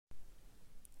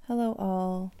Hello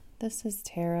all, this is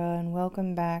Tara and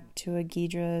welcome back to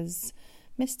Agidra's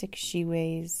Mystic She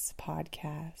Ways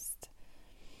podcast.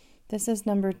 This is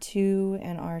number 2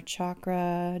 in our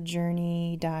chakra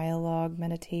journey dialogue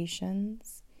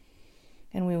meditations,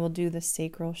 and we will do the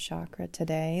sacral chakra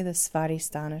today, the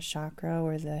Svadhisthana chakra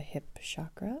or the hip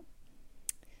chakra.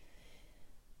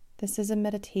 This is a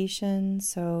meditation,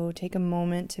 so take a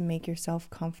moment to make yourself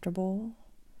comfortable.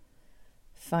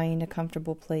 Find a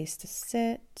comfortable place to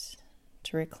sit,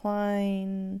 to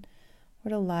recline, or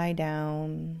to lie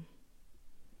down.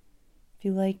 If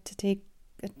you like to take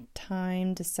a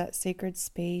time to set sacred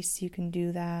space, you can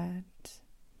do that.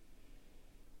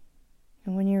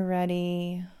 And when you're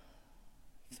ready,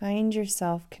 find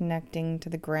yourself connecting to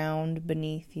the ground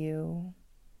beneath you.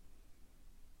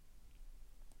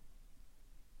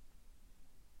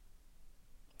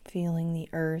 Feeling the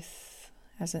earth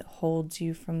as it holds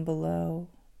you from below.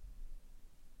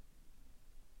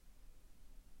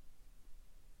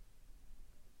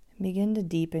 And begin to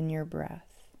deepen your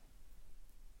breath.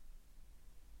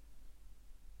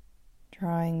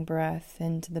 Drawing breath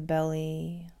into the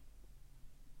belly,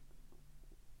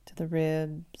 to the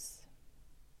ribs,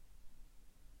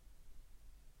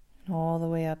 and all the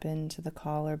way up into the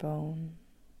collarbone.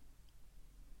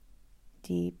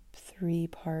 Deep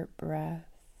 3-part breath.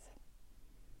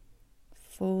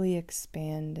 Fully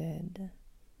expanded,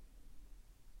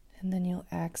 and then you'll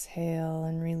exhale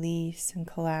and release and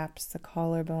collapse the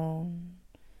collarbone,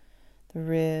 the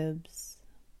ribs,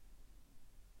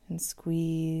 and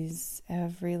squeeze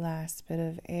every last bit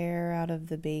of air out of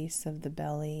the base of the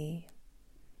belly.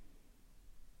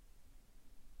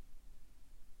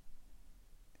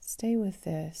 Stay with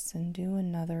this and do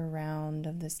another round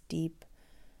of this deep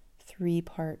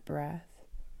 3-part breath,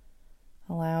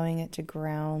 allowing it to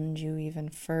ground you even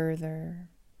further,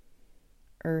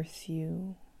 earth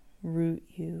you, root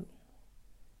you,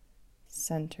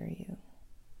 center you.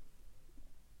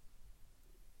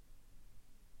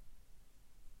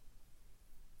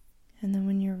 And then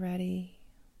when you're ready,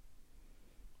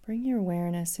 bring your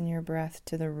awareness and your breath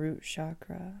to the root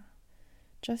chakra,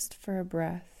 just for a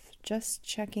breath, just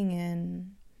checking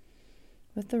in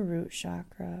with the root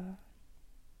chakra,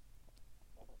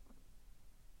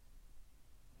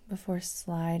 before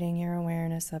sliding your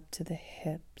awareness up to the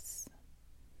hips,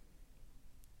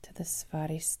 to the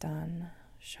Svadhisthana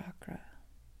chakra,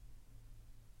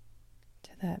 to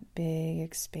that big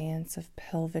expanse of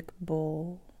pelvic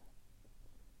bowl,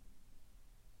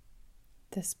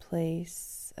 this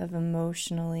place of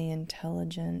emotionally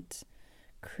intelligent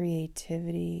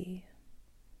creativity,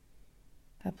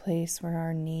 a place where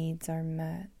our needs are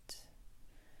met.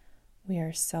 We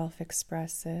are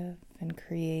self-expressive and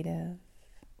creative.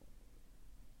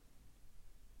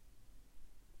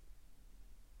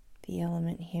 The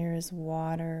element here is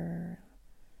water,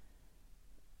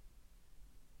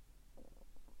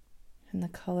 and the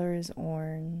color is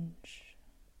orange.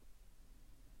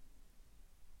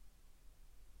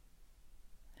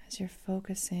 As you're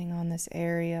focusing on this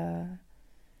area,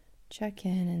 check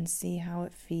in and see how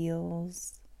it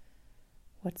feels,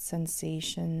 what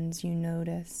sensations you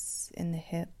notice in the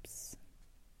hips.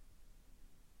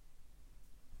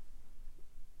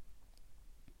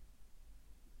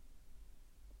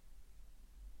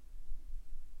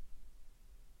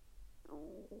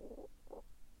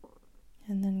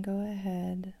 And then go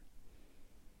ahead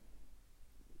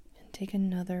and take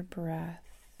another breath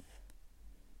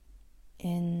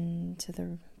into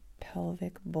the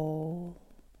pelvic bowl,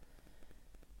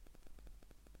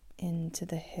 into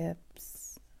the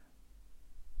hips,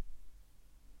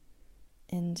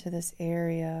 into this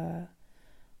area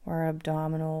where our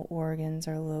abdominal organs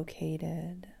are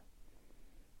located,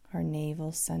 our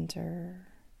navel center,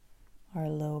 our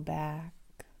low back,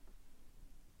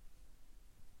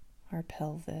 our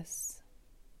pelvis.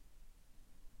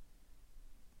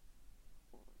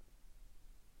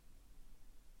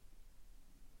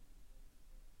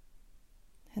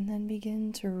 And then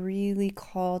begin to really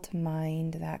call to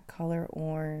mind that color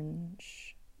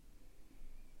orange.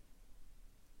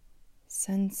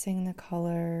 Sensing the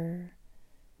color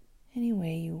any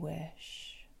way you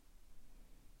wish.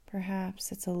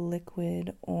 Perhaps it's a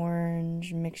liquid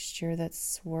orange mixture that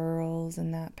swirls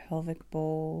in that pelvic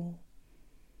bowl.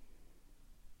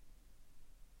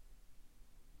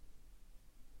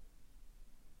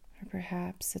 Or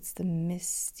perhaps it's the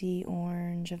misty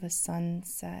orange of a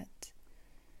sunset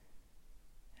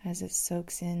as it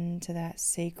soaks into that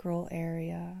sacral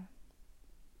area.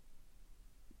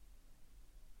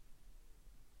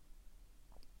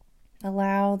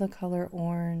 Allow the color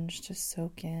orange to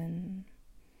soak in,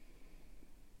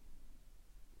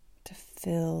 to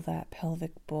fill that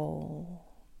pelvic bowl.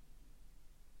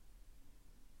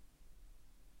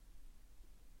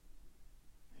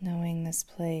 Knowing this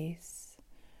place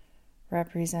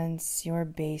represents your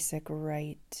basic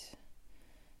right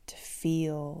to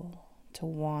feel, to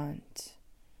want,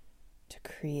 to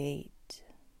create.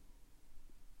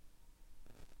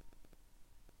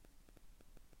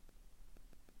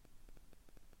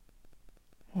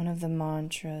 One of the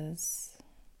mantras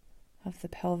of the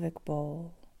pelvic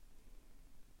bowl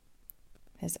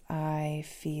is I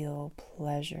feel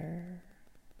pleasure.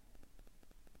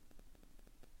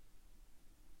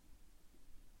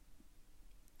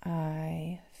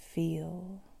 I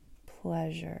feel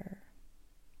pleasure.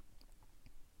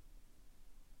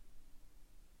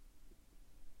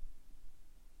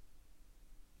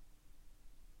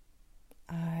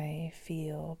 I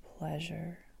feel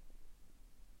pleasure.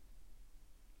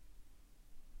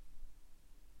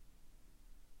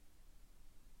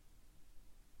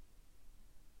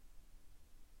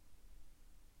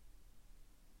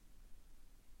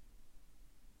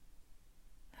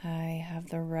 I have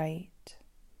the right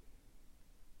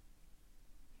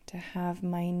to have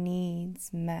my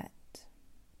needs met.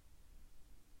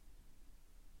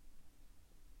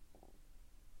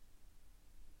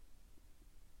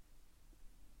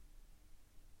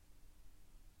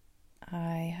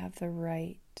 I have the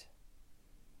right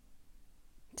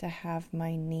to have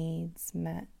my needs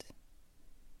met.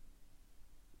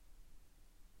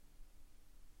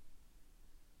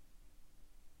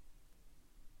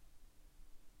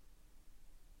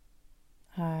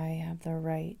 I have the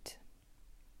right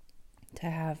to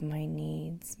have my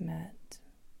needs met.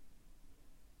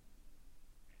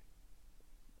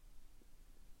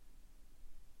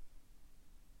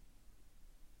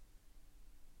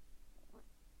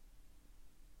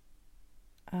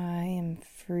 I am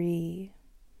free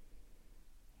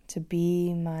to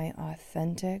be my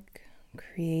authentic,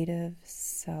 creative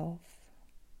self.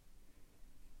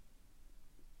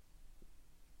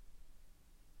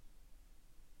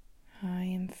 I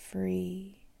am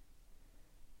free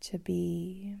to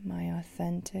be my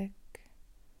authentic,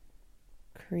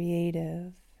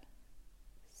 creative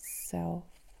self.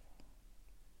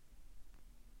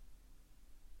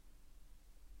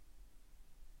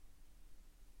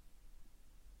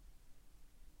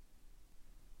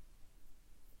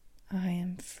 I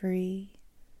am free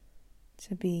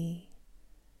to be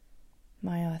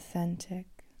my authentic,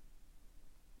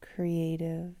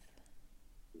 creative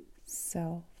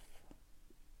self.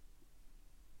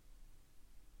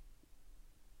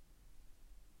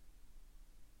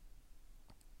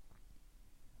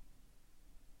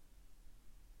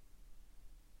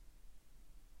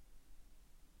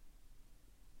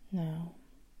 Now,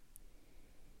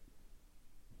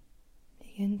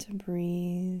 begin to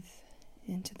breathe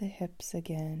into the hips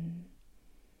again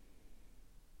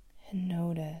and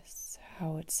notice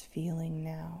how it's feeling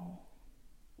now.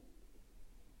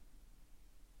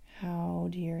 How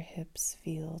do your hips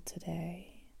feel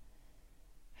today?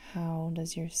 How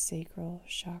does your sacral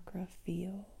chakra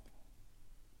feel?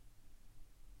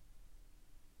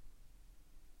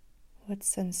 What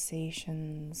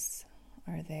sensations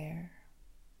are there?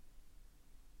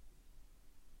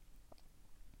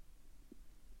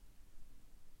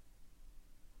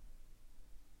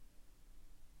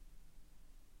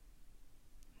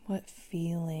 What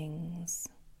feelings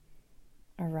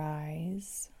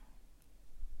arise?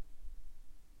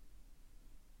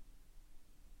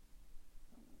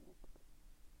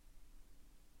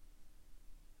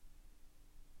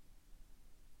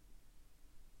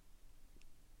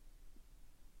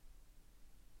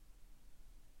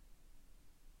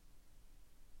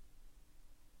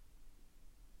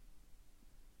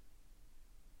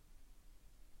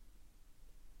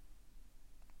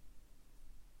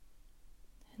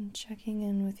 And checking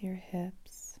in with your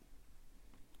hips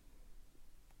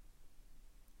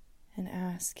and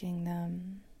asking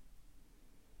them,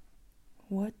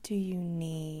 what do you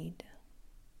need?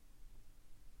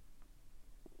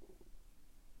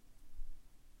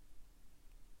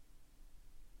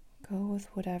 Go with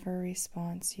whatever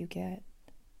response you get.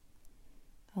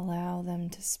 Allow them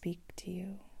to speak to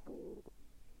you.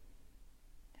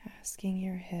 Asking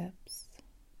your hips,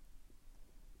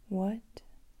 what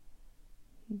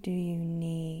do you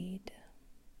need?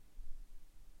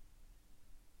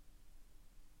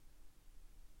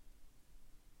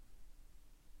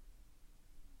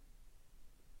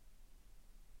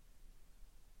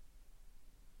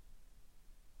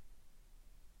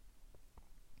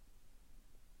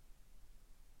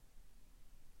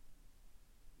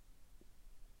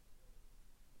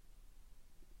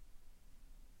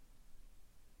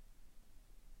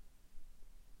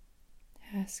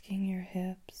 asking your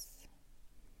hips,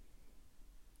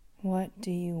 what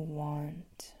do you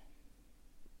want?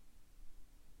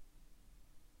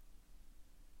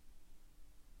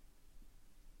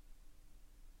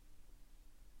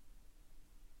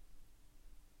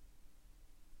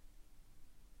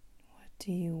 What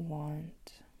do you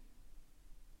want?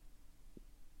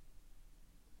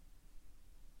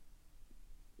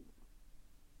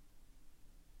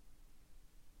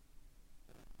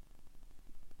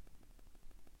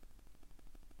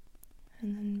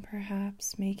 And then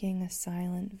perhaps making a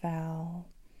silent vow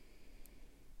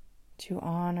to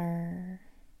honor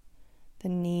the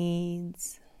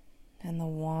needs and the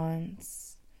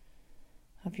wants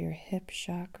of your hip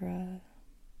chakra,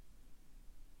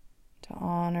 to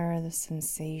honor the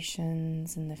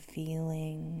sensations and the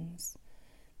feelings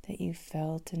that you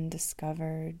felt and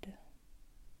discovered.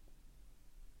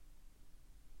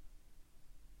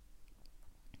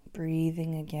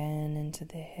 Breathing again into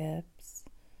the hips,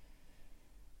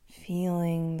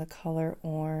 feeling the color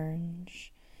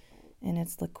orange in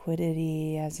its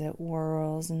liquidity as it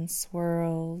whirls and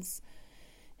swirls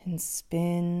and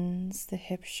spins the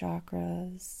hip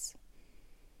chakras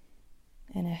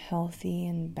in a healthy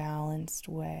and balanced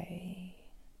way.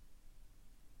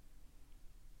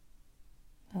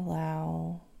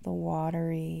 Allow the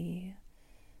watery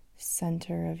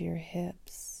center of your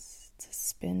hips to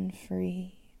spin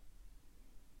free,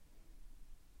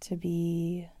 to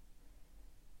be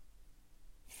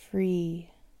free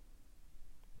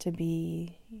to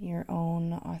be your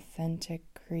own authentic,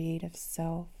 creative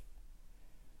self,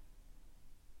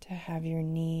 to have your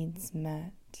needs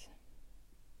met,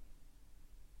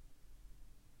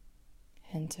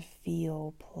 and to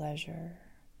feel pleasure.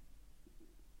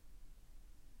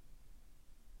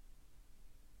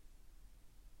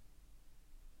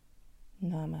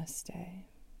 Namaste.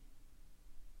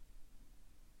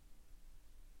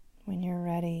 When you're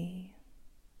ready,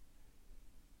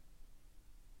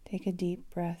 take a deep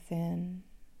breath in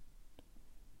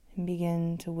and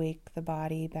begin to wake the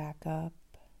body back up.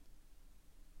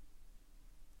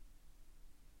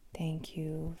 Thank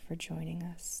you for joining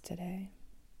us today.